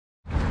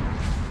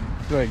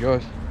G'day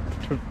guys,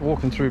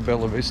 walking through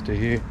Bella Vista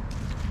here,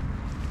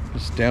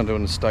 just down to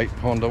an estate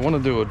pond. I want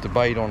to do a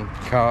debate on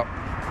carp,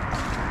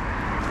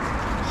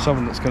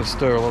 something that's going to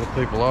stir a lot of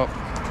people up,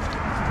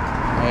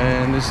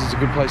 and this is a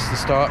good place to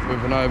start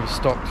with an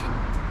overstocked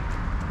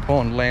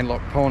pond,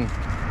 landlocked pond.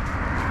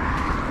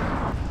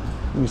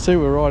 You can see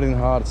we're right in the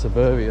heart of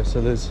suburbia,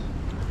 so there's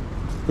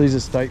these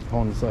estate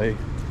ponds. They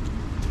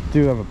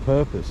do have a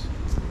purpose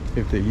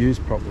if they're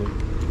used properly.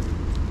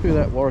 Look at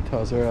that,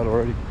 waratahs are out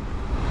already.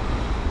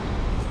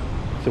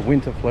 It's a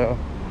winter flower.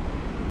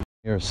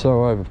 You're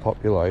so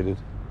overpopulated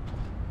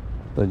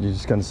that you're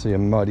just going to see a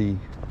muddy,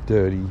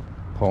 dirty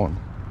pond,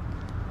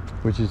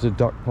 which is a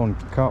duck pond,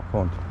 carp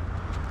pond.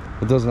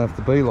 It doesn't have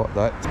to be like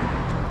that.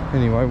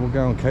 Anyway, we'll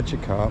go and catch a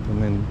carp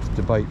and then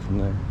debate from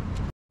there.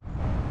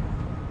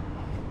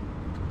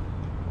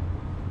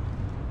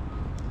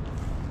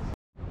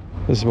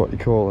 This is what you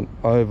call an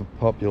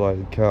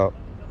overpopulated carp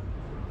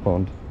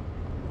pond.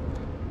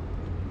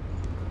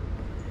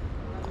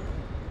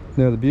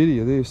 Now the beauty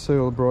of this, see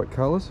all the bright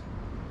colours?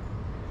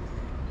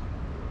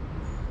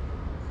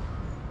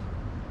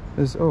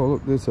 There's, oh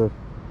look, there's a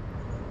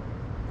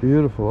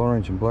beautiful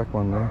orange and black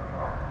one there.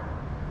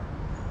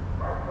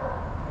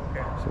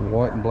 It's a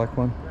white and black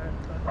one.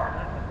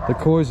 The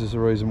koi's is the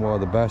reason why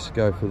the bass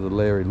go for the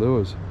Larry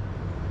lures.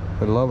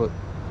 They love it.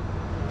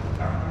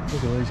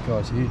 Look at these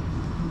guys here.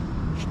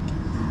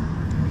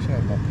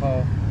 Show my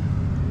pole.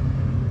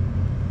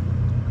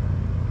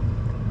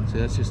 See,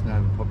 that's just an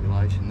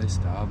overpopulation. They're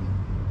starving.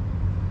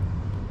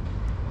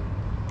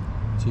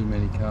 Too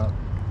many carp.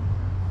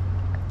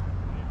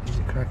 Here's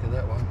a crack of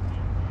that one.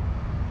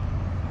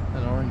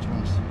 That orange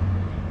one's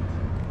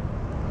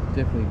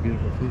definitely a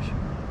beautiful fish.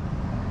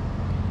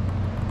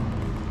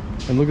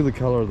 And look at the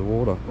colour of the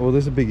water. Oh,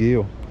 there's a big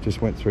eel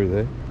just went through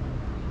there.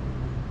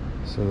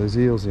 So there's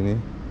eels in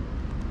here.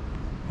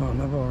 Oh,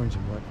 another orange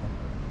and black one.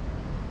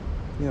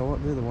 You know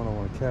what? They're the one I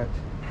want to catch.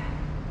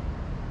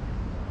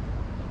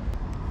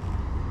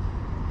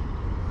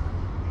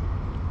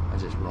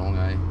 That's just wrong,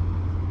 eh?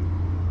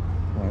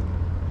 Right.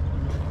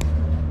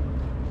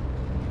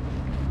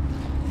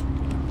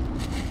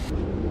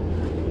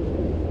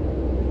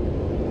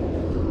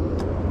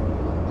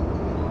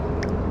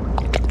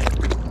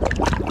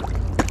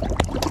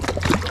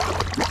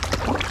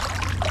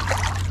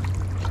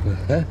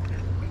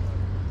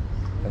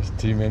 That's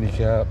too many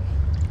carp.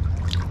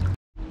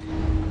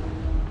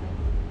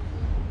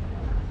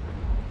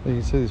 You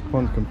can see this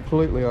pond's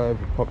completely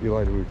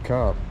overpopulated with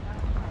carp,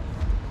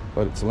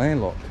 but it's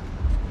landlocked.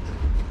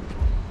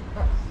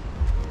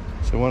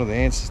 So one of the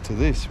answers to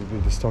this would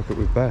be to stock it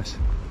with bass.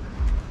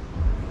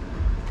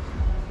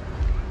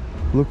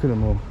 Look at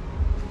them all.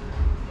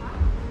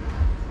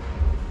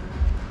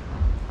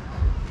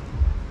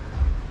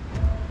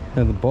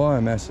 Now the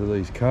biomass of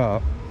these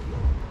carp,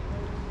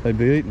 they'd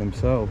be eating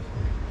themselves.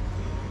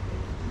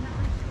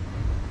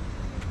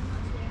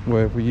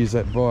 Where if we use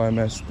that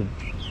biomass to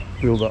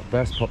build up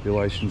bass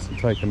populations and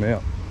take them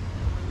out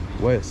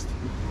west,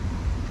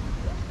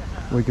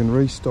 we can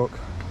restock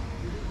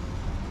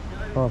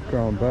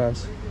half-grown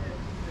bass,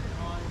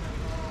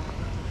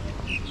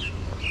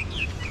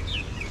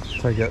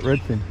 take out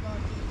redfin.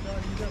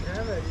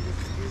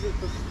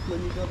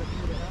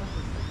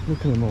 Look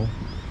at them all.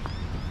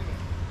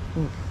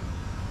 Look.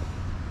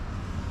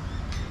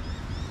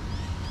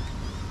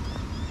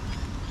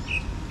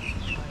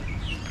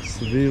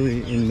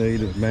 Severely in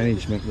need of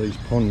management, these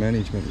pond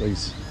management,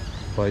 these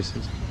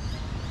places.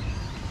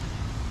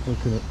 Look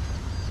at it,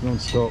 it's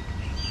non-stop.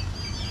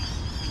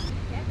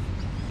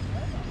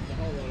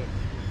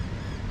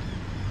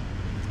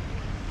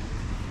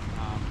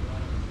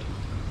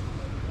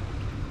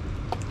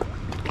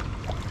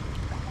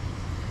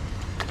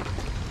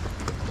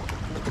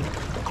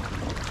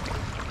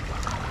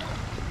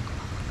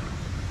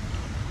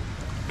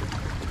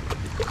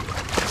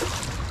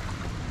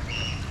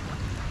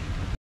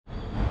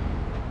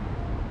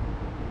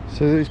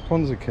 So these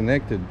ponds are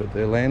connected, but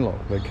they're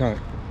landlocked. They can't,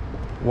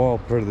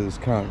 wild predators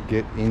can't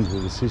get into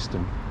the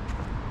system,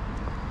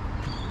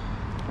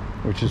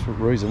 which is the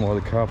reason why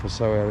the carp are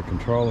so out of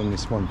control in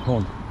this one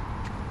pond.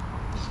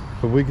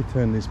 But we could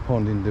turn this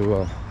pond into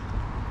a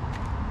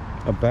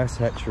bass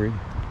hatchery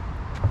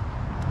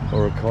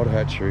or a cod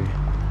hatchery,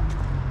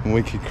 and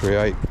we could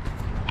create,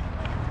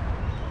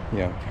 you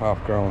know,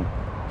 half-grown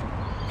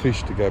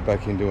fish to go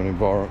back into an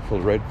environment full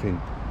of redfin,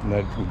 and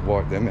that would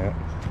wipe them out.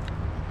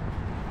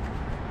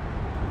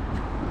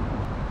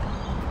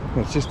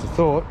 It's just a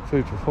thought,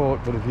 food for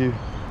thought, but if you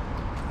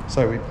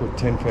say we put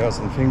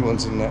 10,000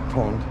 fingerlings in that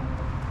pond,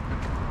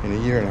 in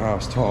a year and a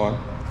half's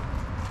time,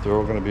 they're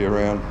all going to be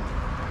around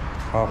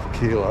half a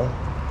kilo.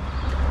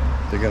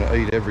 They're going to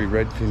eat every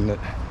redfin that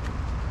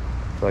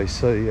they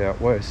see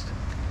out west.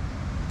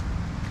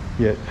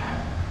 Yet,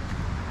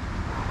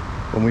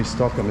 when we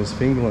stock them as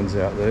fingerlings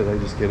out there, they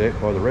just get ate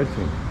by the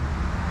redfin.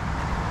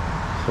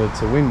 So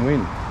it's a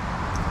win-win.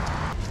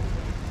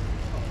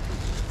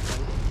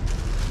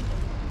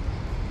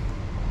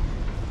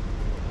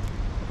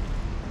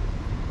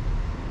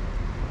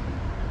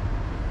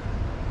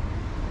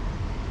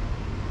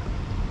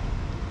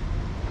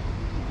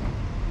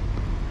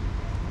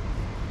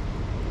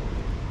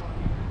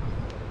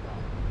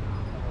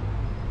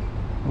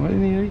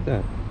 need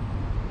that.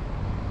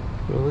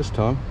 Well, this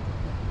time.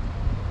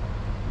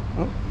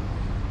 Oh.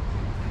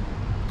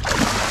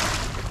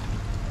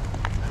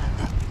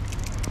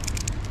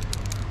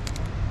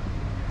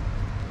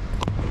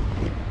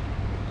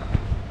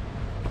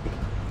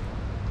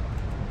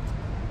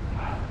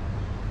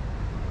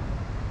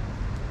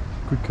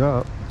 Good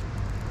carp.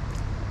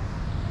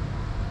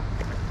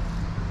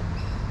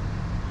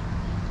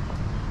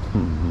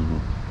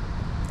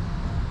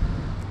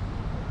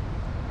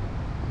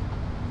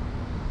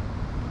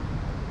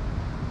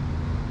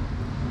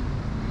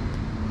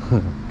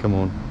 Come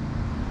on.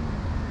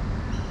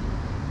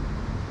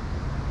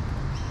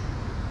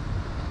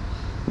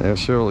 Now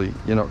surely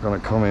you're not going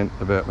to comment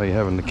about me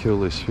having to kill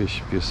this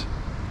fish, because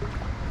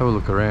have a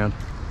look around.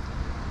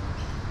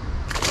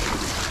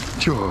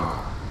 Sure.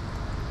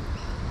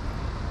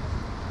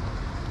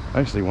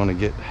 I actually want to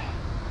get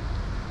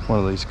one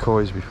of these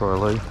koi's before I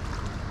leave.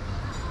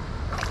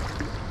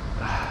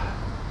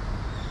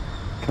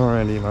 Come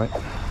around here, mate.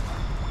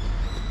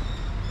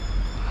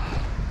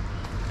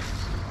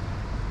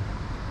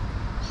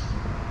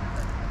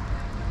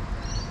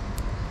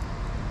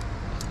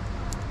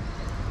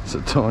 It's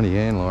a tiny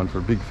hand line for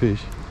a big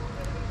fish.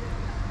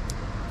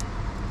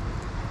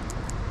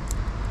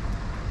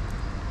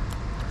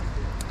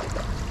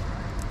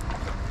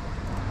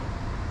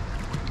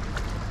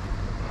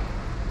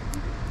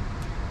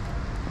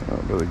 Oh,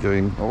 better get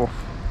him off.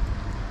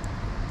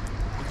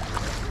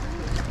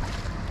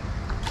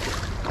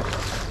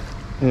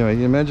 Anyway,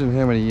 you imagine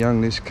how many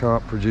young this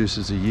carp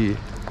produces a year.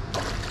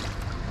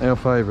 Our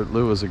favourite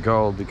lures are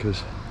gold,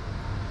 because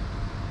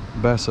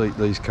bass eat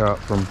these carp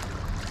from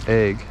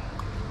egg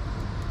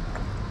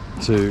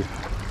to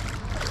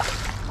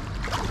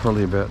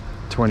probably about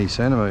 20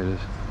 centimetres.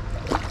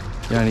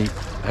 You only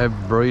have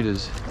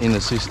breeders in the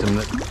system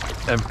that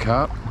have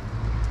carp.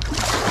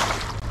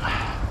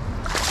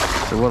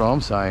 So what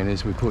I'm saying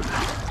is of course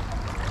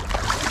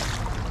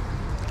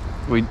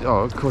we've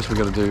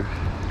got to do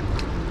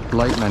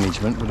lake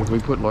management, but if we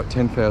put like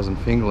 10,000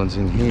 fingerlings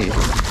in here,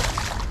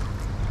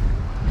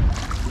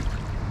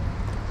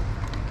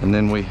 and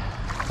then we,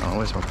 oh,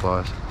 where's my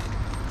pliers?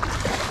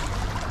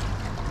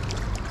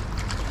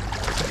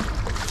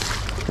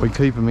 We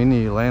keep them in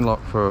here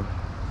landlocked for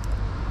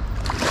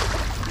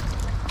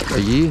a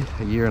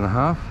year and a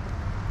half,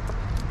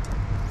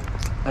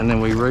 and then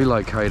we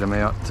relocate them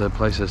out to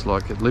places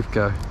like at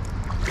Lithgow.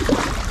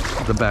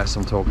 The bass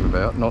I'm talking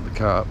about, not the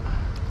carp.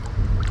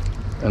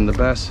 And the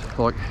bass,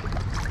 like,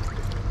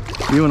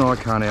 you and I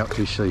can't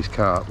outfish these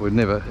carp.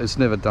 It's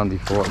never done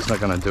before. It's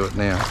not going to do it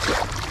now.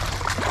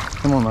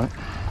 Come on, mate.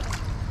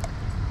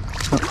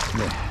 Oh,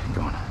 there,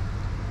 go on.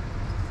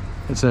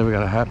 It's never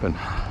going to happen.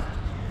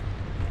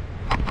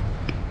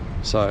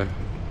 So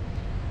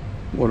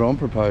what I'm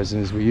proposing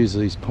is we use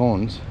these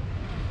ponds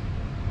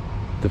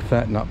to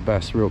fatten up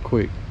bass real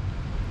quick,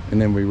 and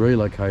then we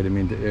relocate them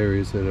into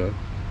areas that are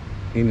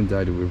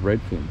inundated with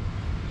redfin,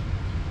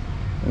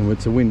 and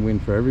it's a win-win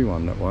for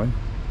everyone that way.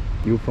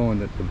 You'll find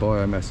that the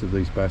biomass of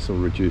these bass will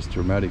reduce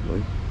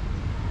dramatically.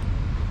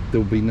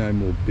 There'll be no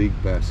more big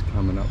bass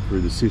coming up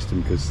through the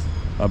system, because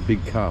a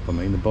big carp, I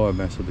mean the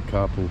biomass of the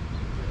carp will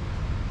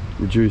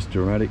reduce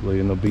dramatically,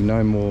 and there'll be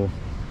no more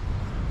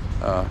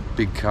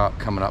big carp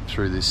coming up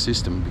through this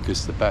system,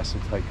 because the bass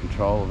will take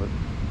control of it.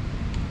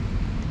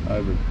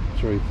 Over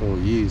 3 or 4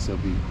 years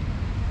there'll be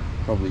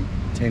probably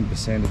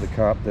 10% of the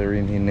carp that are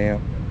in here now.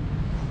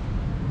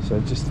 So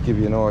just to give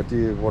you an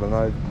idea of what an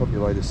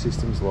overpopulated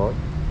system's like.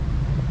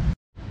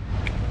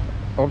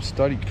 I've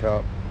studied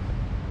carp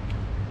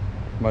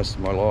most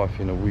of my life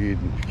in a weird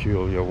and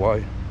peculiar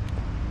way.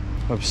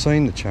 I've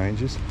seen the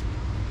changes.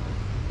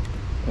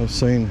 I've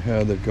seen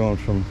how they've gone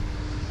from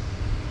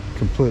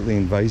completely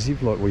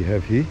invasive, like we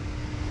have here,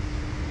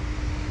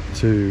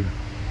 to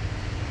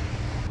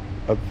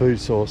a food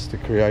source to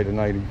create a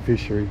native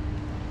fishery.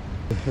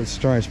 It's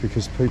strange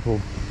because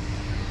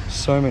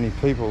so many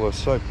people are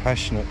so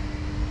passionate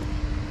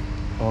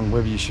on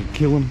whether you should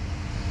kill them,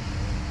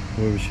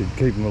 whether we should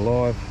keep them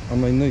alive. I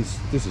mean, this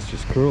is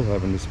just cruel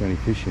having this many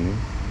fish in here.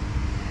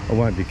 I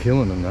won't be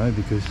killing them though,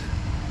 because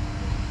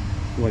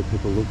the way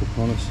people look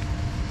upon us.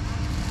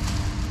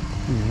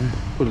 Yeah,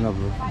 put another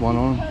one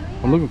on.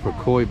 I'm looking for a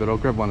koi, but I'll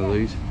grab one of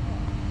these.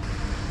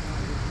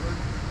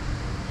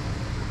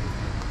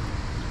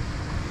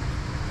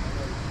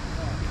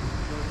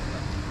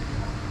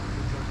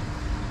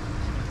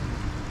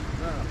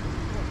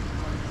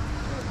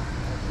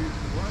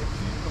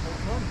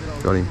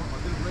 Got him.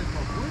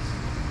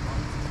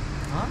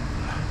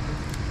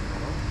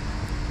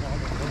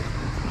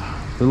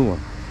 Little one.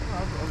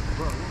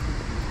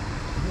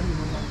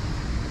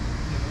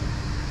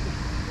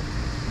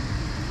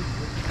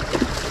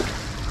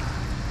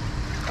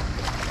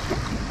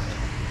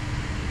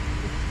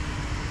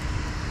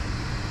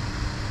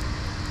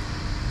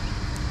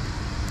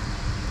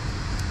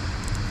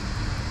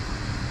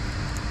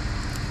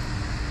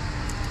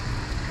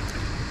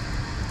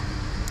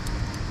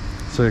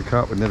 So a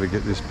carp would never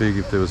get this big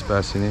if there was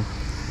bass in here.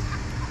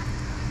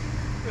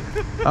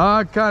 Oh,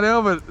 I can't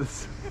help it.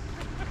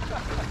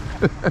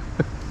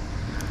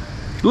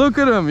 Look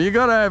at him, you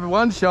gotta have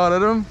one shot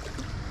at him.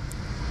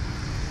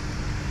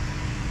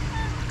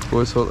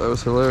 Boys thought that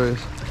was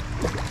hilarious.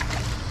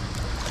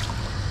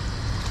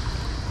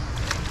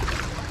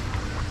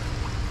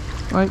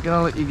 Mate,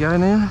 gonna let you go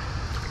now.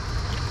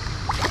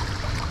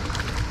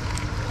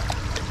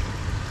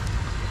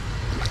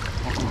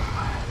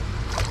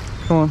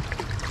 Come on.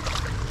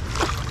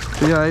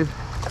 Behave.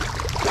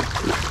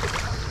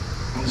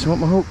 Just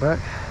want my hook back.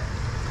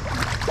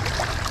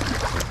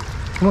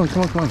 Come on,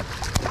 come on, come on.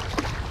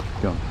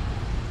 Go on.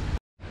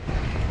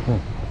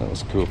 Oh, that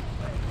was cool.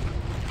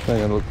 Now I'm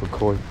gonna look for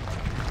koi.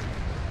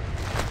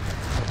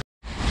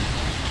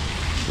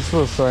 This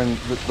was saying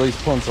that these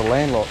ponds are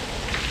landlocked.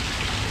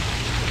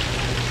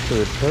 So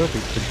they're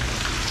perfect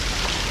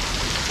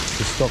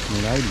for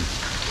stocking natives.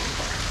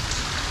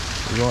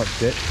 The right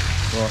depth,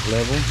 right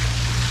level,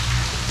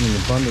 and an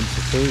abundance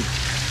of food.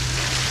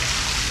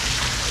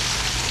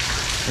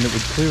 And it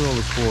would clear all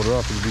this water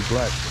up, it would be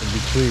black, it would be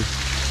clear.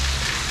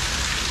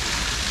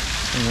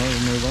 Anyway,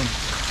 we'll move on.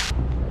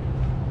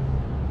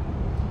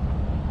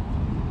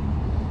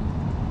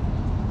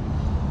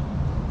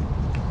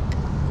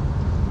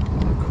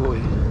 Koi.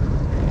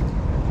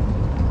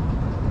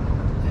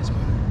 There's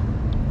one.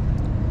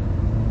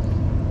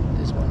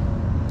 There's one.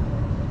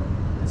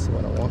 That's the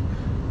one I want.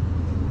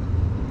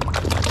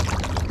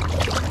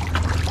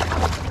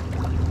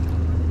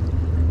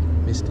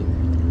 Missed him.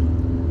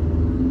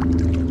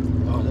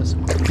 Oh, that's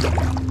one.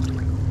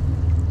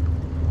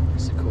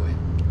 It's a koi.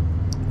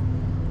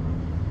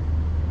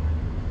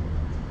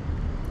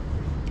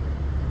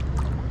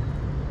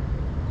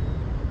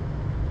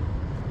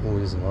 Oh,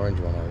 there's an orange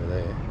one over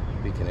there.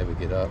 If he can ever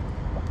get up.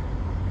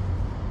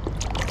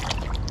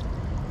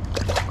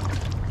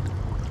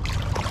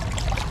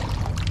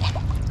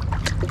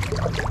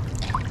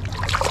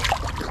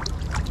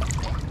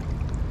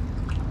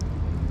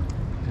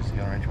 There's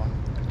the orange one.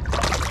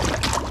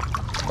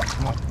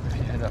 Come on, lift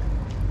your head up.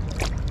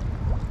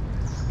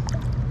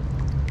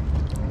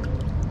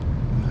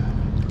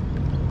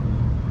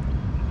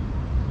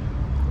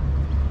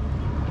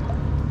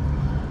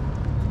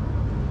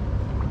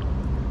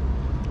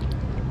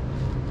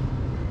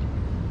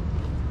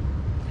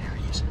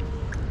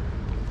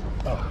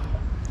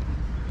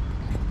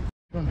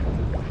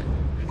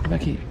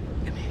 Back here,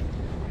 come here.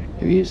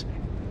 Here he is.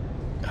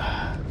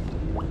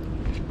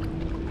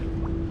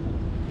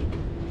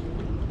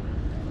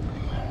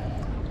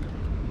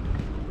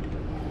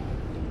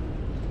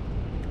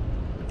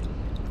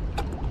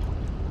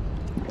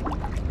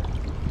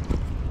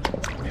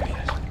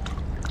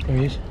 There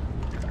he is.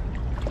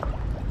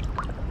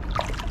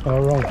 Oh,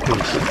 wrong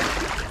piece.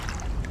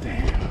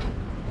 Damn.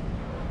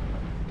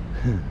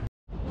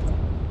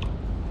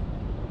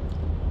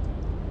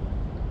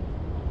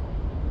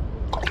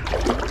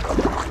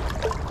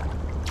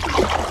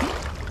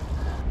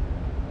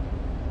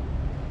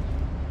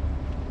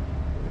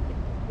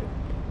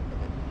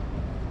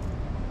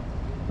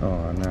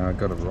 Oh no, I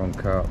got a wrong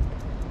carp.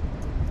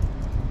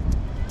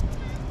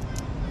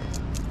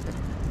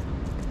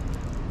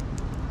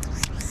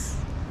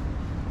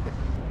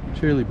 I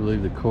truly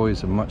believe the koi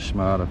is a much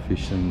smarter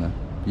fish than the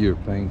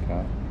European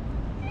carp.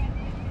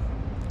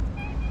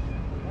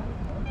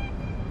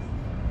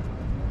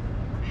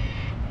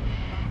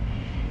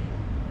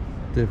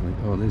 Definitely.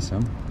 Oh, there's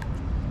some.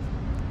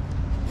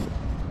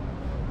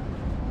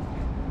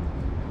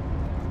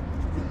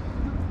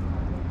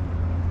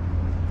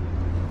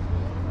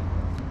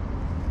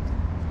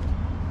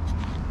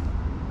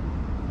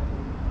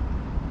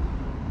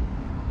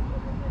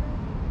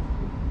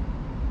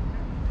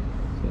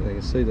 I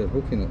can see that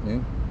hook in it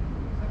now.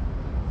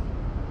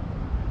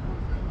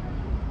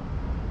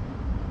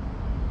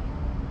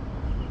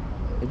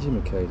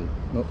 Educated.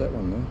 Not that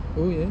one though.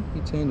 Oh yeah, he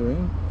turned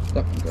around.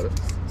 That one got it.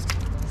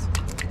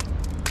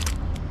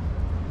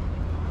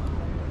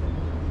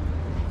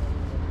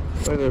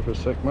 Stay there for a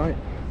sec, mate.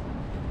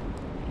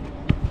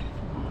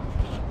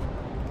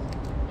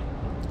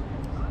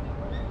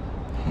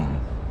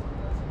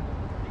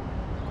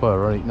 Quite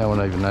ironic, no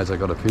one even knows I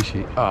got a fish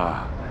here.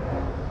 Ah.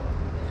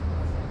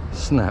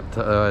 Snapped.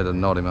 I had to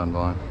knot him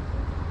unbind.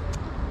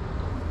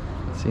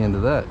 That's the end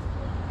of that.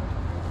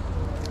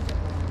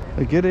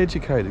 They get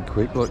educated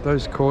quick, like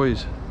those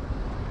kois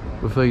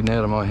were feeding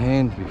out of my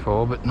hand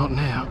before, but not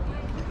now.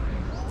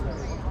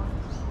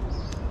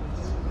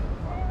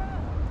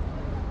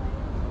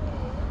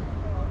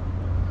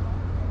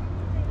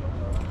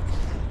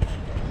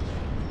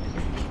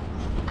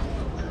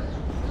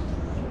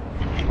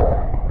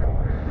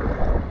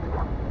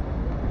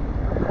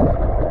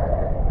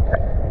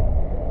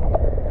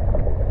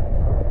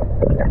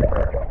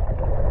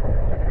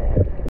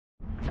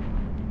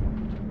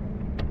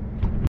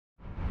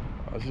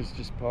 This is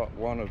just part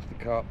one of the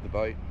carp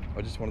debate.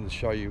 I just wanted to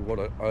show you what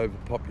an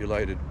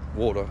overpopulated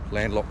water,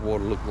 landlocked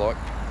water looked like.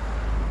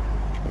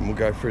 And we'll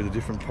go through the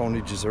different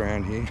pondages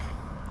around here.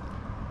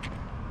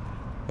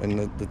 And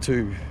the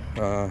two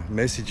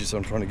messages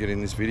I'm trying to get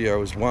in this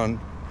video is, one,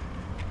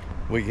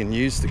 we can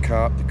use the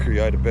carp to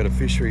create a better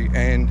fishery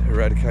and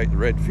eradicate the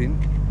redfin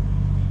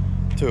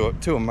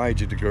to a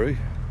major degree.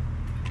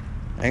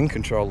 and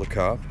control the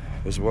carp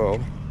as well,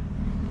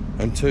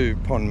 and 2,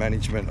 pond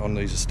management on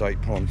these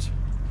estate ponds.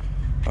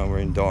 We're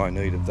in dire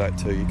need of that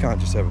too. You can't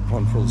just have a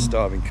pond full of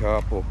starving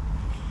carp or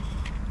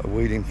a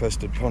weed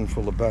infested pond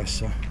full of bass.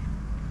 So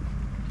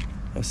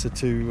that's the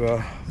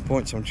 2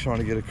 points I'm trying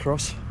to get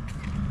across.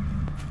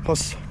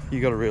 Plus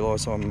you got to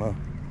realise I'm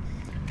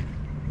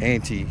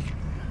anti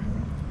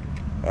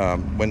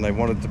when they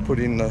wanted to put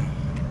in the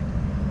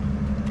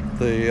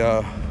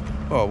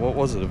oh, what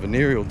was it, a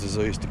venereal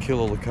disease to kill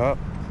all the carp.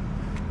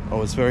 I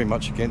was very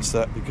much against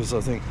that because I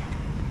think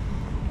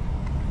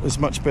there's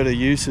much better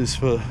uses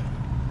for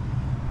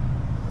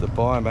the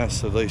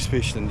biomass of these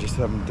fish than just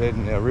have them dead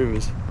in our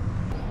rivers.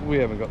 We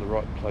haven't got the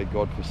right to play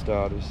God for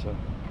starters, so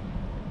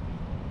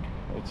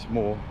it's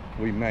more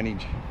we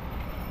manage,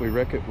 we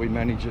wreck it, we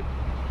manage it.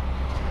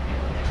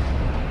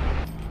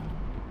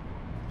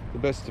 The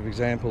best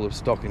example of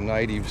stocking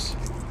natives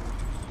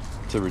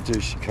to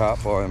reduce your carp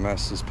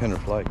biomass is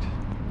peneplate.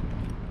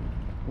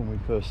 When we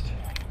first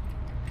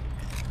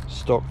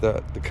stocked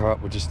that, the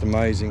carp were just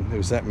amazing. There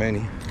was that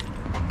many.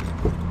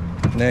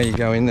 Now you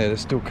go in there,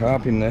 there's still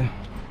carp in there.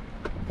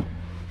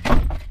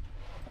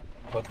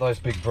 But those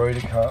big breeder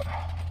carp,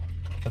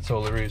 that's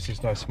all there is.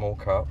 There's no small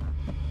carp.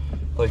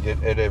 They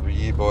get ate every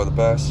year by the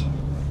bass.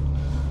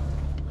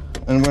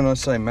 And when I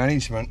say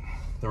management,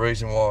 the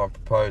reason why I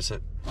propose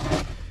it,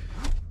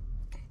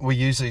 we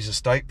use these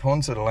estate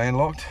ponds that are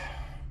landlocked,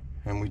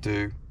 and we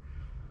do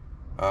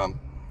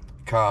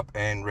carp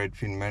and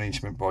redfin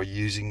management by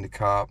using the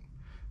carp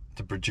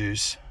to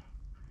produce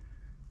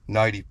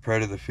native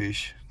predator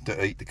fish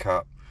to eat the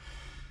carp.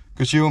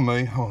 Because you and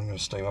me, oh, I'm going to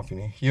steam up in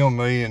here, you and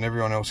me and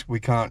everyone else,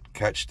 we can't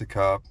catch the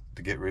carp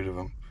to get rid of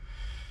them,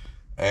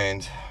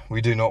 and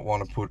we do not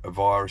want to put a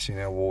virus in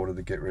our water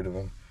to get rid of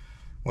them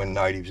when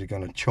natives are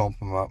going to chomp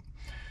them up.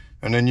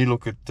 And then you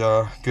look at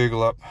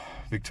Google up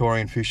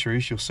Victorian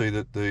fisheries, you'll see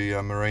that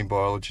the marine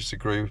biologists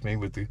agree with me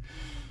with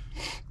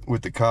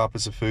the carp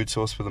as a food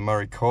source for the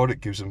Murray cod.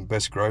 It gives them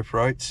best growth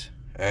rates,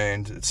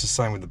 and it's the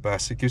same with the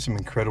bass. It gives them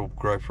incredible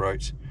growth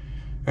rates.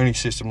 Any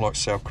system like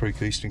South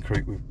Creek, Eastern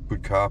Creek with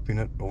good carp in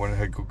it, or when it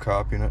had good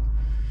carp in it,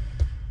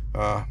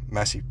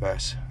 massive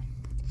bass.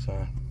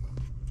 So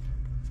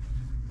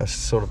that's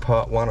sort of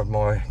part 1 of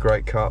my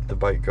great carp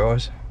debate,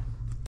 guys.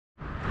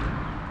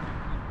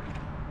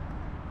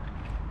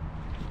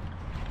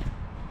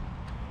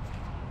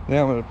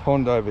 Now I'm at a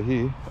pond over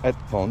here, at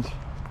the pond,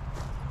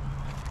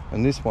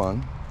 and this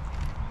one,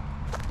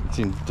 it's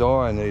in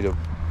dire need of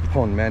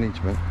pond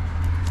management.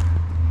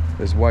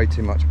 There's way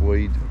too much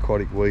weed,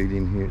 aquatic weed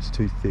in here, it's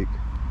too thick.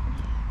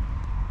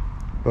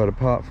 But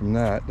apart from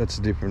that, that's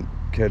a different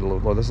kettle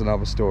of, well, that's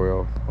another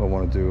story I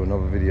want to do,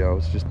 another video.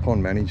 It's just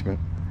pond management.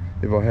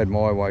 If I had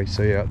my way,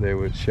 see out there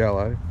where it's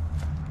shallow,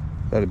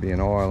 that'd be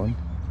an island,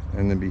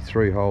 and there'd be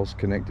 3 holes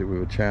connected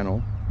with a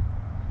channel,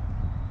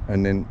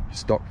 and then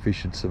stock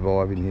fish would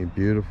survive in here,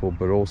 beautiful,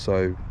 but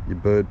also your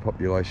bird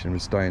population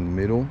would stay in the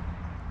middle,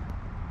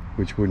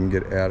 which wouldn't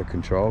get out of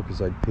control because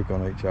they'd pick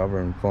on each other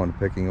and find a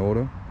pecking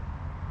order.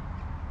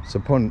 So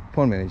pond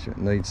management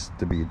needs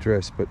to be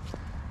addressed, but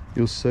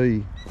you'll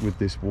see with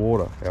this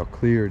water how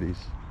clear it is.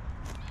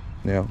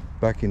 Now,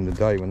 back in the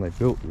day when they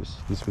built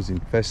this was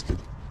infested,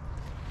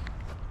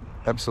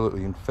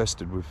 absolutely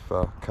infested with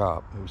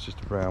carp. It was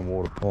just a brown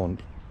water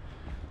pond.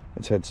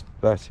 It's had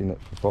bass in it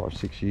for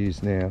 5-6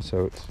 years now,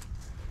 so it's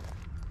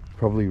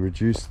probably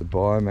reduced the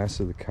biomass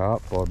of the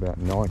carp by about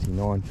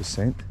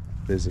 99%.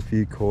 There's a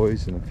few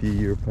koi's and a few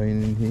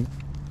European in here.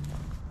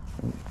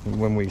 And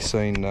when we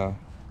seen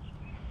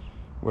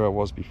where I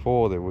was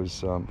before, there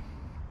was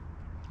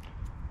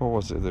what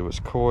was it? There was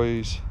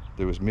koi's,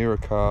 there was mirror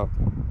carp,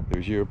 there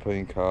was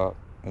European carp,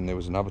 and there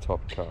was another type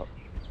of carp.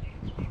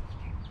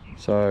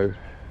 So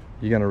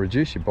you're going to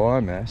reduce your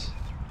biomass,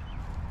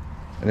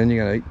 and then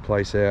you're going to eat the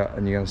place out,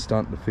 and you're going to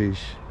stunt the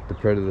fish, the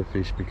predator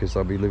fish, because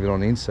they'll be living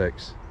on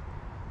insects.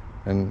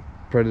 And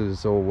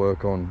predators all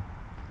work on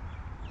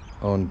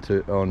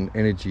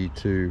energy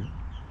to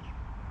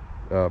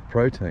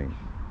protein.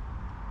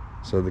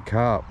 So the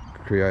carp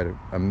create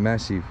a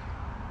massive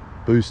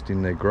boost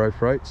in their growth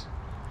rates,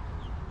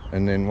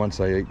 and then once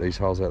they eat these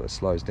hulls out, it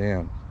slows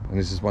down. And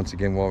this is once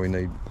again why we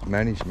need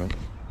management,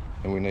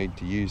 and we need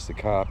to use the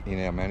carp in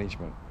our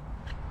management.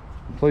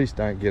 Please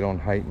don't get on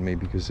hating me,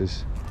 because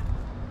there's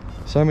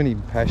so many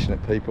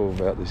passionate people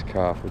about this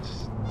carp.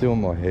 It's doing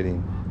my head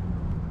in.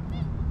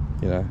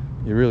 You know,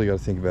 you really got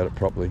to think about it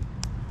properly.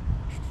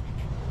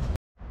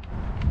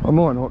 I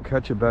might not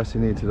catch a bass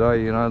in here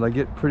today, you know, they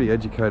get pretty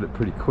educated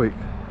pretty quick,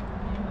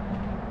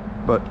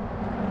 but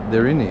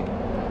they're in here.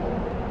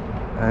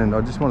 And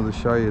I just wanted to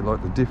show you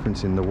like the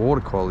difference in the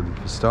water quality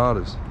for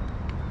starters.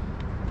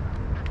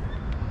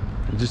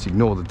 You just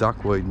ignore the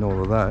duckweed and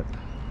all of that,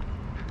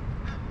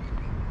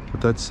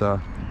 but that's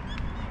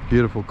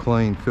beautiful,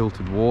 clean,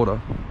 filtered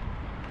water.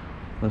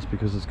 That's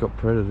because it's got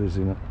predators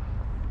in it.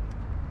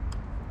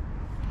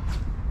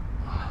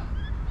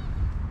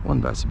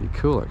 One bass would be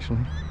cool actually,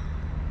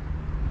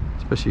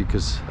 especially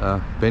because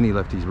Benny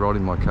left his rod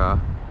in my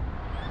car,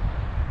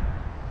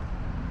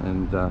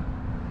 and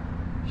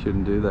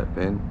Shouldn't do that,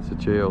 Ben. It's a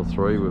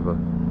GL3 with a,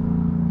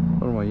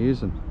 what am I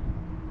using?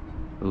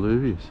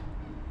 Alluvius.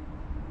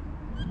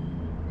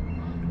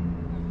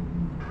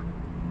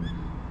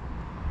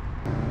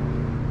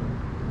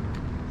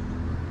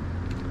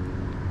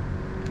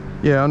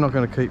 Yeah, I'm not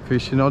going to keep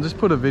fishing. I'll just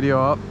put a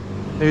video up.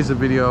 Here's a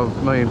video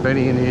of me and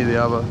Benny in here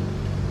the other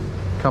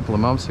couple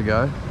of months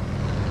ago.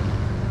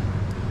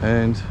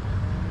 And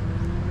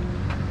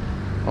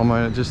I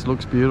mean, it just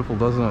looks beautiful,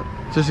 doesn't it?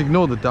 Just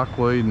ignore the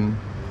duckweed and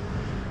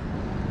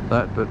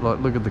that, but like,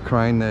 look at the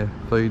crane there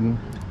feeding.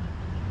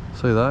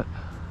 See that?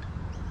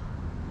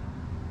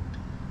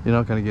 You're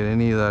not going to get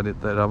any of that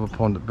at that other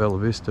pond at Bella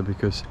Vista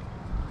because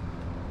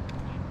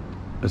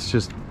it's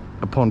just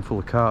a pond full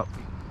of carp.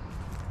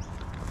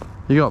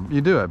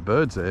 You do have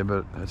birds there,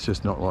 but it's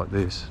just not like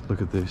this.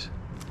 Look at this.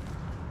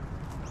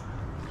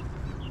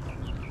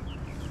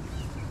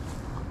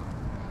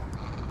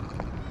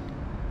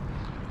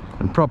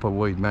 And proper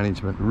weed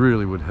management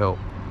really would help.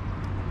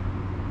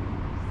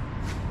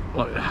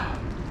 Like,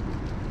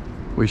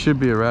 we should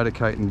be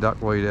eradicating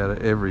duckweed out of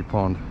every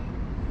pond.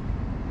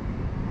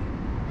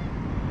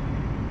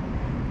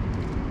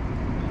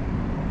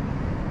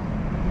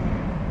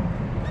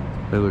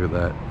 Hey, look at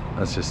that.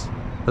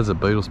 That's a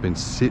beetle's been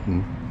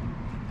sitting.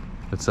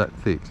 It's that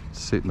thick,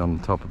 sitting on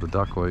the top of the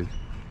duckweed.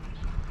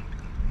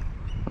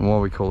 And why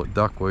we call it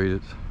duckweed,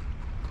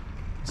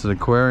 it's an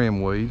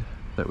aquarium weed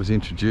that was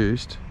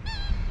introduced.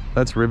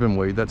 That's ribbon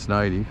weed, that's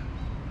native.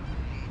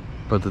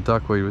 But the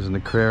duckweed was an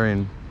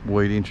aquarium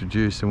weed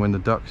introduced, and when the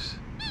ducks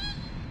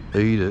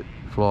eat it,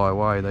 fly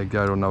away, they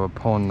go to another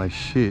pond, they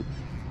shit.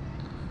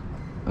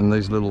 And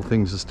these little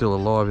things are still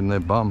alive in their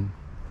bum.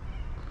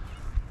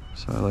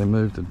 So they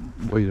move the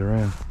weed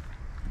around.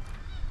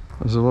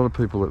 There's a lot of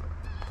people that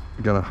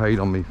are going to hate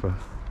on me for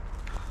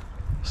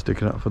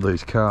sticking up for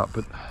these carp,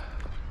 but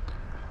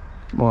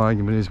my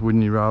argument is,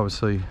 wouldn't you rather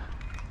see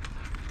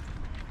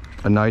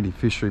a native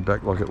fishery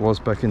back like it was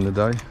back in the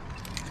day?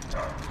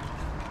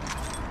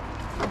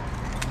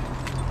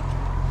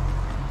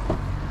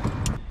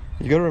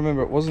 You got to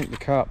remember, it wasn't the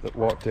carp that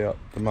wiped out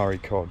the Murray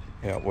cod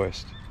out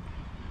west.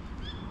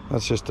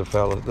 That's just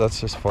that's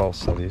just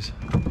false, that is.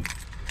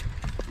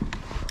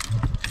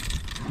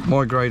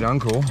 My great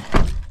uncle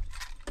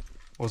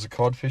was a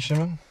cod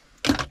fisherman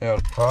out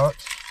of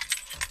parts.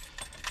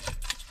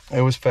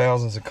 There was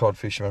thousands of cod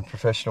fishermen,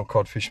 professional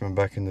cod fishermen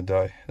back in the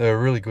day. They were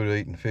really good at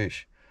eating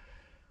fish.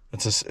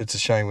 It's a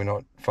shame we're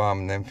not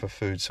farming them for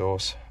food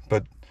source.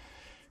 But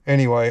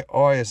anyway,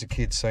 I as a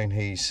kid seen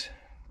his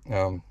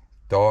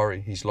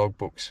diary, his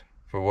logbooks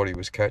for what he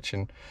was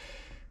catching.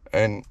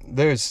 And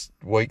there's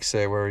weeks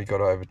there where he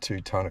got over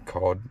 2 ton of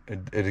cod.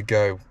 It'd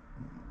go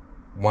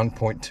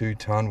 1.2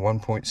 ton,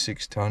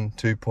 1.6 ton,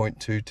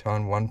 2.2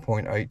 ton,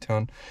 1.8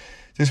 ton.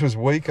 This was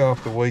week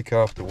after week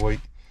after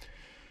week.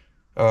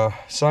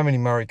 So many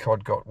Murray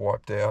cod got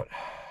wiped out,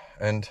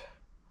 and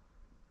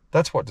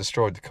that's what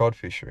destroyed the cod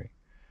fishery.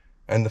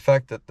 And the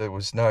fact that there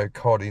was no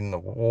cod in the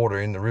water,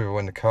 in the river,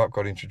 when the carp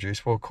got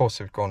introduced, well, of course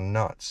they've gone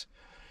nuts.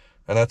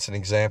 And that's an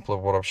example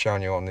of what I've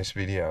shown you on this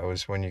video,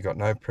 is when you've got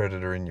no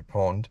predator in your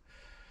pond,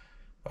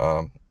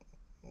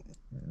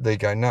 they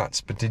go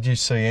nuts. But did you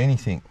see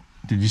anything?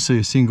 Did you see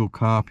a single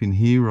carp in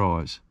here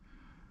rise?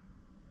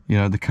 You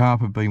know, the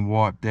carp have been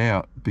wiped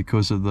out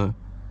because of the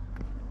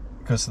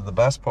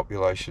bass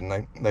population.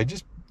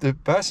 The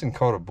bass and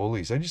cod are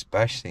bullies. They just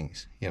bash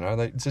things, you know,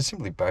 they just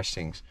simply bash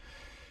things.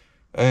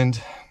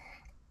 And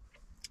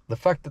the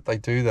fact that they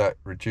do that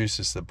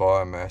reduces the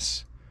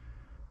biomass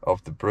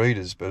of the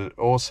breeders, but it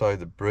also,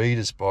 the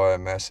breeders'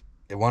 biomass,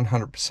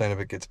 100% of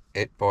it gets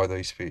ate by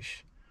these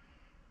fish.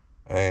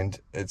 And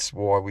it's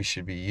why we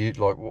should be,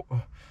 like,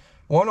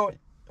 why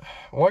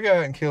go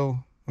out and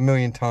kill 1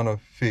 million ton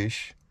of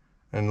fish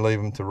and leave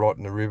them to rot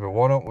in the river?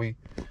 Why don't we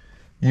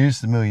use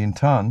the 1 million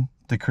ton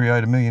to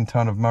create 1 million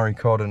ton of Murray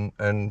cod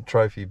and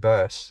trophy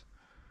bass,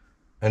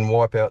 and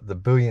wipe out the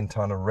 1 billion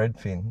ton of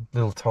redfin,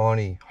 little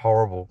tiny,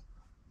 horrible,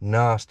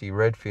 nasty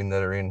redfin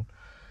that are in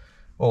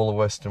all the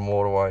western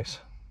waterways.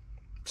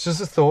 It's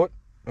just a thought.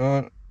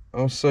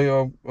 I'll see.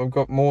 I've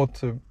got more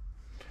to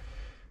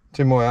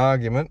my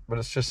argument, but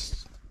it's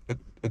just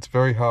it's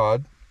very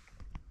hard.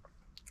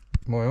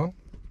 Am I on?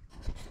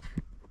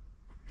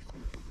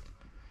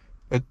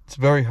 It's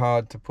very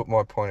hard to put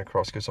my point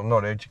across because I'm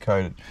not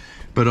educated.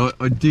 But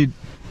I did,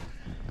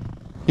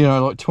 you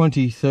know, like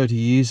 20, 30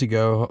 years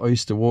ago, I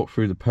used to walk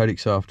through the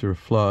paddocks after a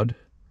flood,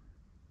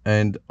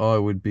 and I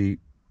would be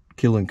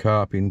killing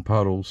carp in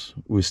puddles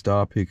with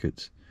star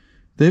pickets.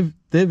 They've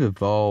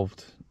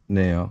evolved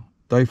now.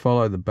 They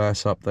follow the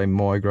bass up, they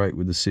migrate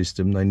with the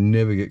system. They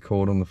never get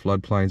caught on the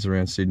floodplains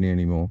around Sydney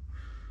anymore.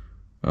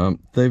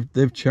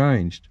 They've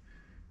changed.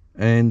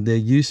 And their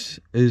use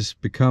has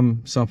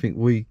become something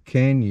we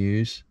can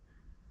use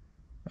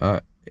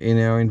in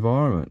our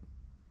environment.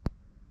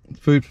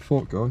 Food for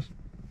thought, guys.